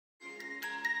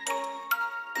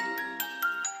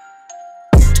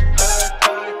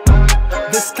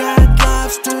This cat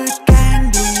loves to eat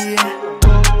candy,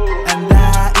 and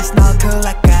that is not cool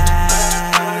like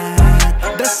that.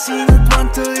 Does she not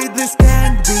want to eat this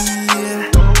candy?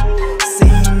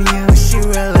 Seeing you, she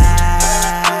will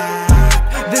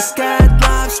laugh. This cat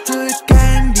loves to eat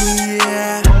candy,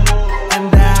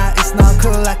 and that is not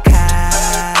cool like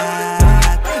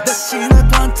that. Does she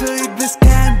not want to eat this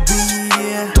candy?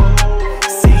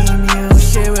 Seeing you,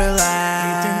 she will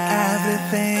laugh. Eating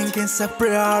everything is a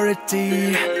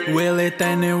priority. Will it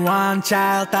anyone,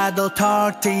 child, adult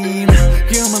or teen?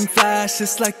 Human flesh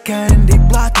is like candy,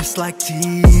 blood is like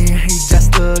tea. He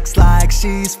just looks like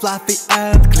she's fluffy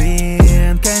and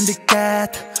clean. Candy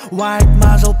cat, white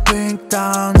muzzle, pink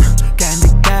tongue.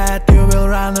 Candy cat, you will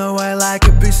run away like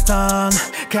a piston.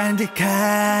 Candy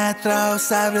cat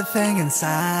throws everything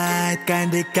inside.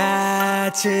 Candy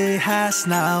cat, she has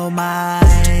no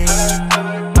mind.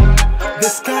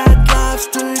 This cat loves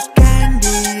to eat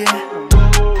candy,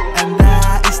 and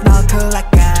that is not cool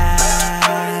like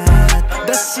that.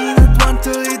 Does she not want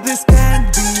to eat this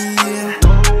candy?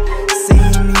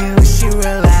 Seeing you, she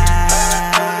will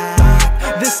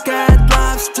laugh. This cat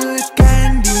loves to eat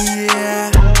candy,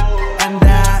 and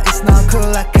that is not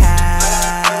cool like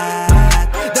that.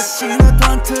 Does she not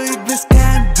want to eat this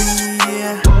candy?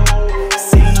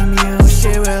 Seeing you,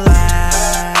 she will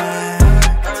laugh.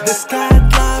 This cat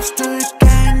loves to eat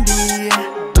candy,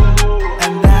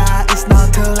 and that is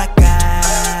not cool like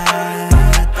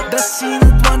that. Does she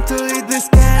not want to eat this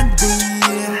candy?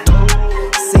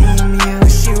 Seeing you,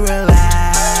 she will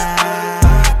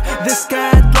laugh. This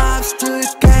cat loves to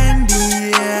eat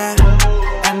candy,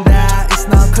 and that is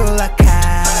not cool like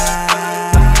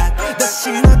that. Does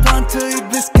she not want to eat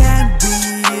this candy?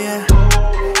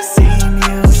 Seeing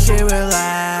you, she will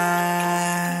act.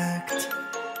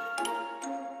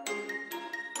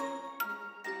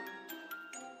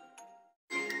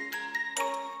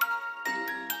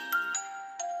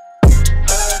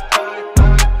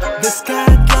 This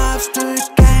cat loves to eat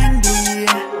candy,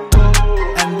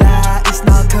 and that is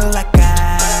not cool like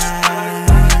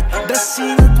that. Does she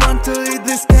not want to eat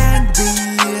this candy?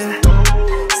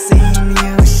 Seeing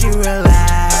you, she will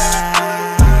laugh.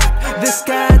 This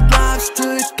cat loves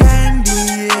to eat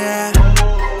candy,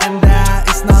 and that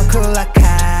is not cool like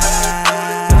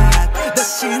that. Does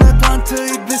she not want to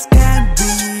eat this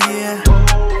candy?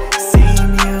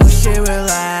 Seeing you, she will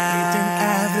laugh. Eating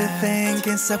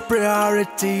everything is a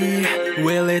priority.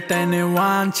 Will it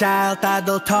anyone, child,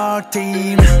 adult or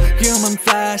teen? Human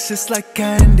flesh is like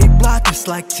candy, blood is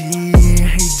like tea.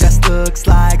 He just looks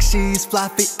like she's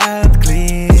fluffy and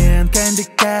clean. Candy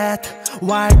cat,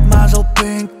 white muzzle,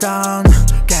 pink tongue.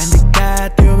 Candy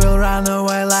cat, you will run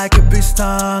away like a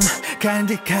piston.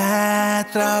 Candy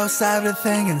cat throws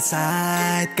everything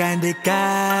inside. Candy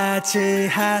cat, she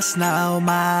has no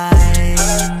mind.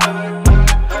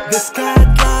 This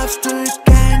cat loves to eat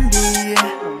candy,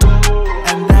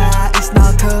 and that is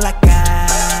not cool like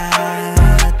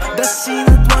that. Does she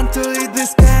not want to eat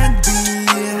this candy?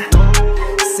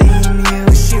 Seeing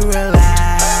you, she will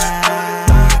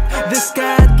laugh. This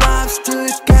cat loves to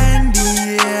eat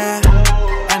candy,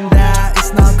 and that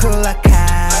is not cool like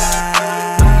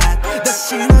that. Does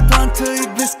she not want to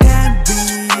eat this candy?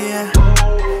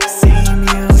 Seeing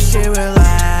you, she will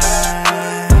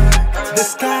laugh.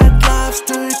 This cat loves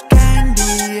to eat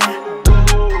candy,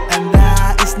 and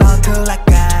that is not cool like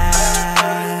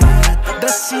that.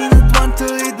 Does she not want to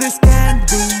eat this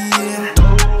candy?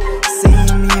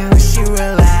 Seeing you, she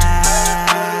will laugh.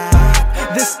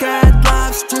 This cat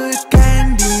loves to eat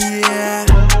candy,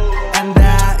 and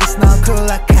that is not cool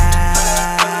like that.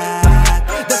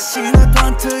 Does she not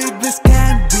want to eat this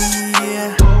candy?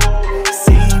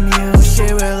 Seeing you,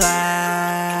 she will act.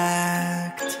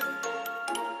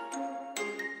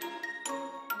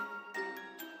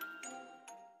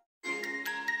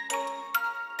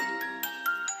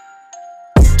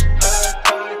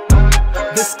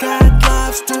 This cat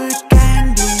loves to eat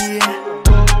candy,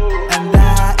 and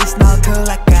that is not cool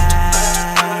like that.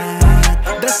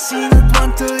 Does she not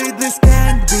want to eat this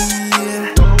candy?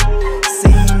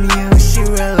 Seeing you, she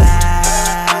will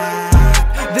laugh.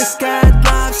 This cat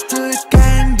loves to eat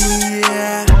candy,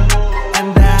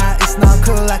 and that is not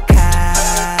cool like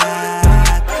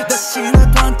that. Does she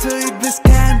not want to eat this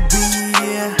candy?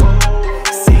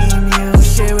 Seeing you,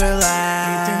 she will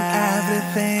laugh. Eating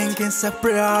everything is a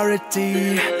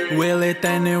priority. Will it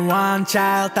anyone,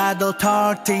 child, adult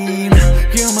or teen?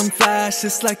 Human flesh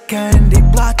is like candy,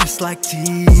 blood is like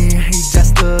tea. He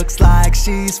just looks like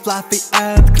she's fluffy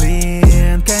and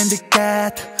clean. Candy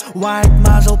cat, white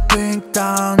muzzle, pink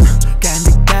tongue.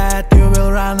 Candy cat, you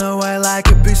will run away like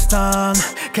a piston.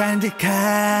 Candy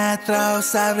cat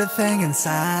throws everything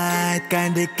inside.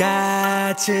 Candy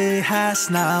cat, she has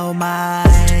no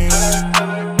mind.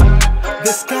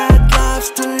 This cat loves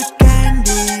to eat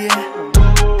candy,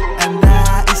 and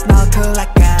that is not cool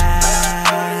like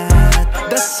cat.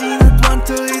 Does she not want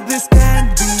to eat this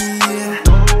candy?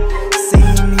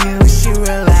 Seeing you, she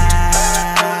will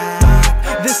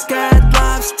laugh. This cat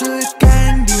loves to eat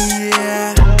candy,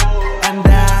 and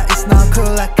that is not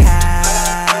cool like cat.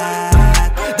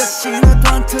 Does she not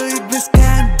want to eat this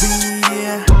candy?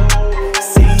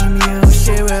 Seeing you,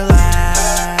 she will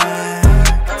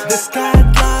laugh. This cat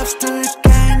loves to eat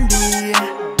candy,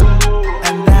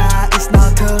 and that is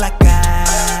not cool like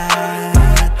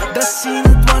cat. Does she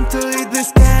not want to eat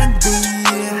this candy?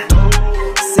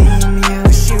 Seeing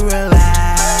you, she will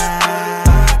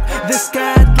laugh. This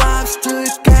cat loves to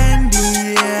eat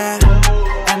candy,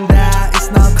 and that is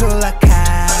not cool like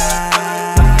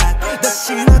cat. Does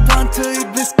she not want to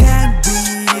eat this candy?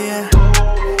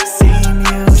 Seeing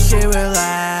you, she will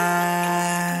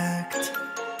act.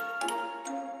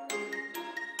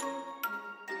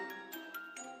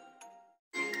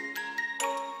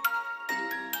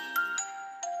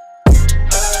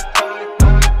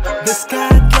 This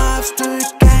cat loves to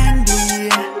eat candy,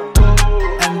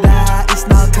 and that is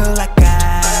not cool like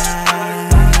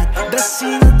cat. Does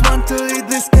she not want to eat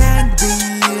this candy?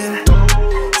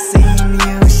 Seeing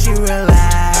you, she will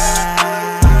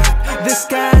laugh. This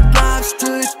cat loves to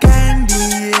eat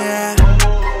candy,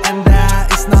 and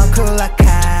that is not cool like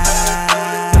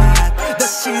cat.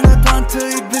 Does she not want to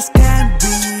eat this candy?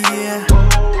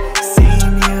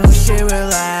 Seeing you, she will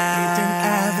laugh. Eating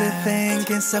everything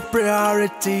is a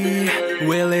priority.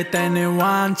 Will it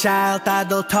anyone, child,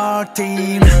 adult or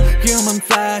teen? Human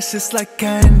flesh is like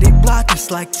candy, blood is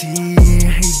like tea.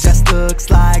 It just looks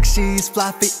like she's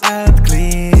fluffy and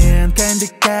clean. Candy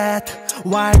cat,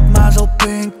 white muzzle,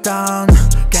 pink tongue.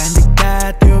 Candy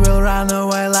cat, you will run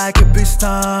away like a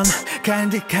piston.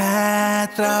 Candy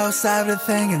cat throws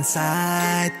everything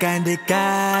inside. Candy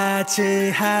cat,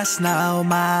 she has no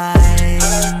mind.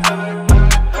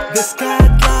 This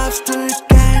cat loves to eat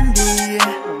candy,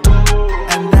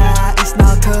 and that is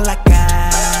not cool like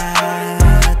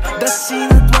cat. Does she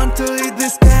not want to eat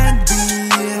this candy?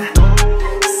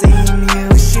 Seeing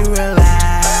you, she will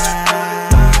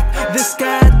laugh. This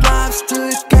cat loves to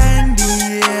eat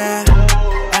candy,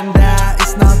 and that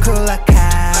is not cool like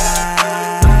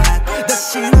cat.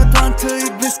 Does she not want to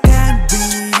eat this candy?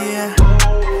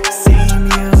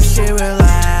 Seeing you, she will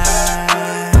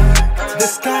laugh.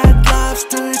 This cat loves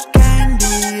to eat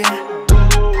candy,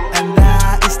 and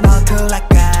that is not cool like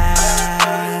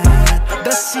cat.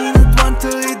 Does she not want to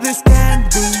eat this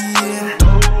candy?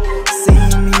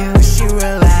 Seeing you, she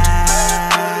will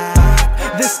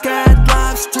laugh. This cat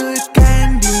loves to eat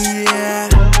candy,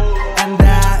 and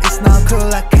that is not cool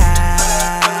like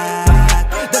cat.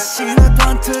 Does she not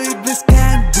want to eat this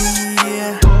candy?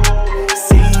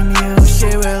 Seeing you,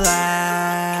 she will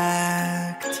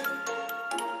act.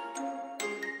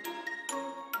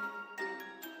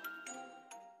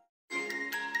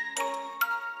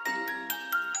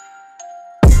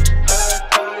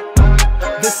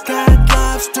 This cat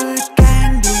loves to eat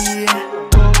candy,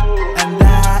 and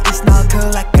that is not cool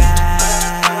like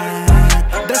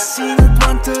cat. Does she not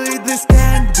want to eat this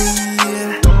candy?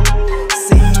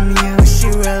 Seeing you, she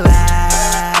will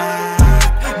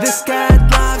laugh. This cat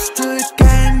loves to eat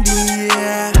candy,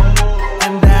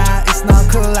 and that is not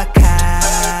cool like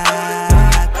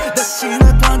cat. Does she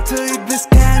not want to eat this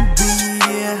candy?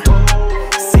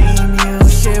 Seeing you,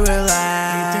 she will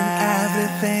laugh. Eating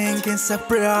everything is a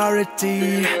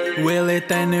priority. Will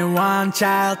it anyone,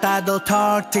 child, adult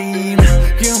or teen?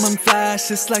 Human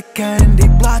flesh is like candy,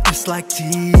 blood is like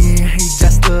tea. It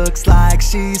just looks like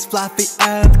she's fluffy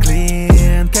and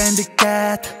clean. Candy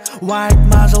cat, white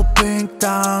muzzle, pink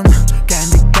tongue.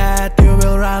 Candy cat, you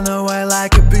will run away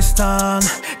like a piston.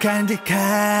 Candy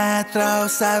cat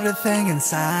throws everything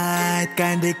inside.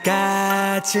 Candy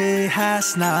cat, she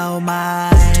has no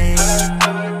mind.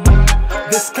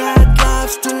 This cat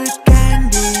loves to eat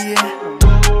candy,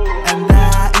 and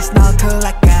that is not cool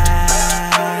like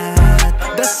cat.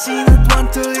 Does she not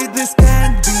want to eat this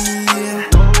candy?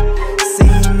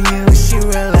 Seeing you, she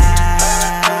will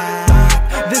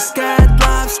laugh. This cat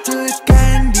loves to eat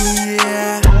candy,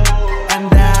 and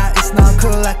that is not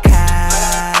cool like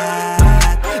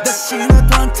cat. Does she not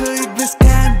want to eat this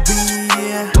candy?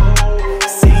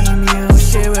 Seeing you,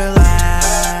 she will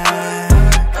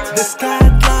laugh. This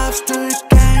cat loves to eat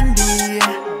candy,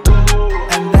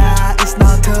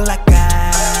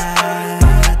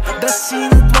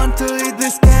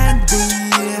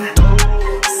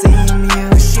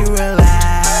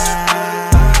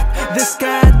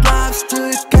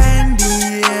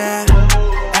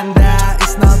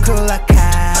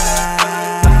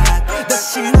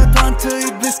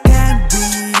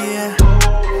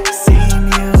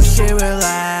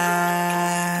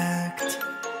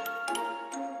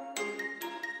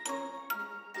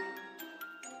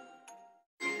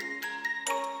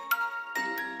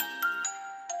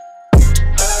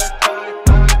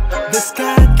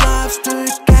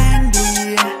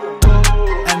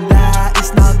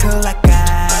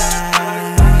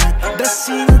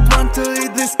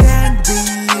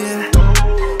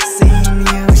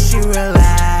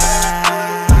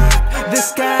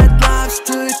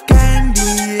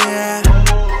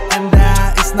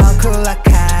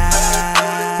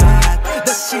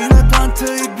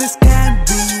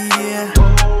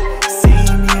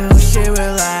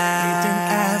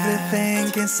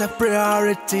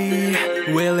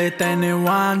 superiority. Will it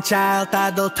anyone, child,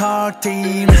 adult or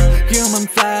teen? Human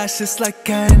flesh is like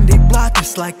candy, blood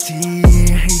is like tea.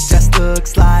 He just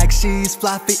looks like she's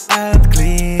fluffy and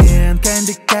clean.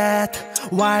 Candy cat,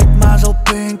 white muzzle,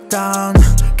 pink tongue.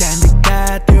 Candy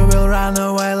cat, you will run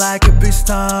away like a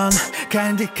piston.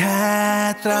 Candy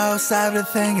cat throws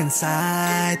everything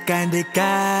inside. Candy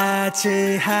cat,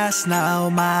 she has no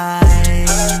mind.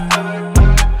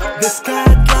 This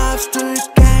cat loves to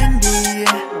eat candy,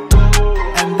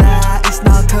 and that is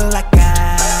not cool like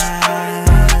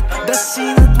cat. Does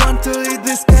she not want to eat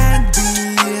this candy?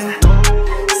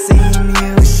 Seeing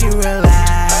you, she will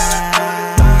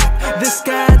laugh. This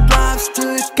cat loves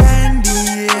to eat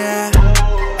candy,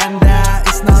 and that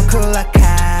is not cool like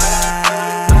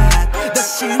cat.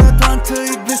 Does she not want to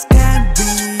eat this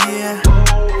candy?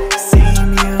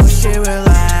 Seeing you, she will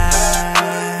laugh.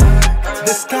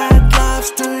 This cat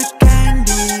loves to eat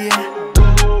candy,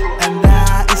 and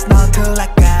that is not cool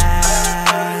like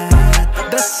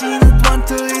cat. Does she not want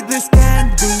to eat this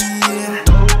candy?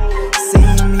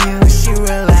 Seeing you, she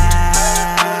will laugh.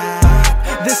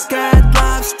 This cat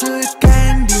loves to eat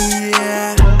candy,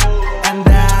 and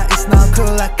that is not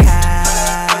cool like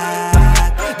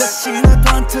cat. Does she not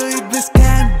want to eat this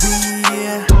candy?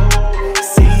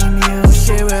 Seeing you,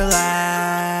 she will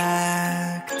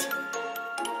act.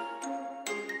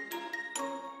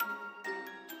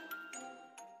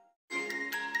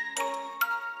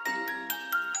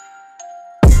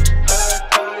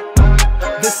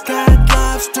 This cat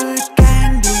loves to eat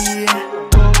candy,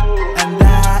 and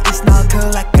that is not cool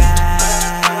like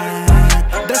cat.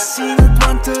 Does she not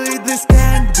want to eat this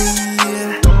candy?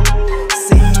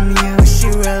 Seeing you, she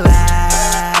will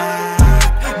laugh.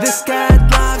 This cat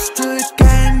loves to eat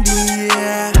candy,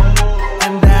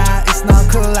 and that is not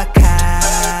cool like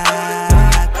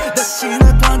cat. Does she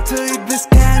not want to eat this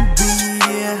candy?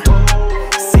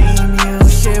 Seeing you,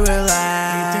 she will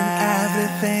laugh. Eating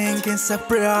everything is a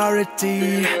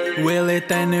priority. Will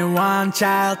it anyone,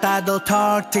 child, adult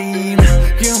or teen?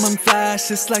 Human flesh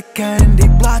is like candy,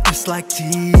 blood is like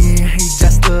tea. He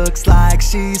just looks like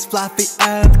she's fluffy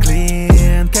and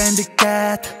clean. Candy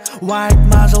cat, white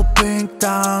muzzle, pink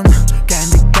tongue.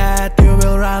 Candy cat, you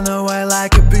will run away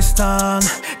like a piston.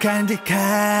 Candy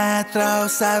cat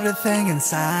throws everything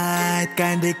inside.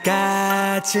 Candy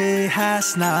cat, she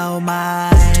has no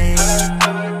mind.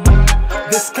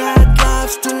 This cat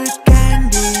loves to eat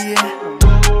candy,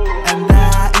 and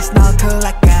that is not cool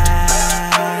like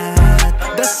cat.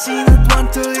 Does she not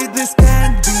want to eat this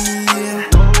candy?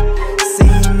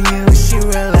 Seeing you, she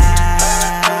will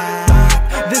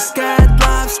laugh. This cat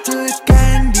loves to eat candy.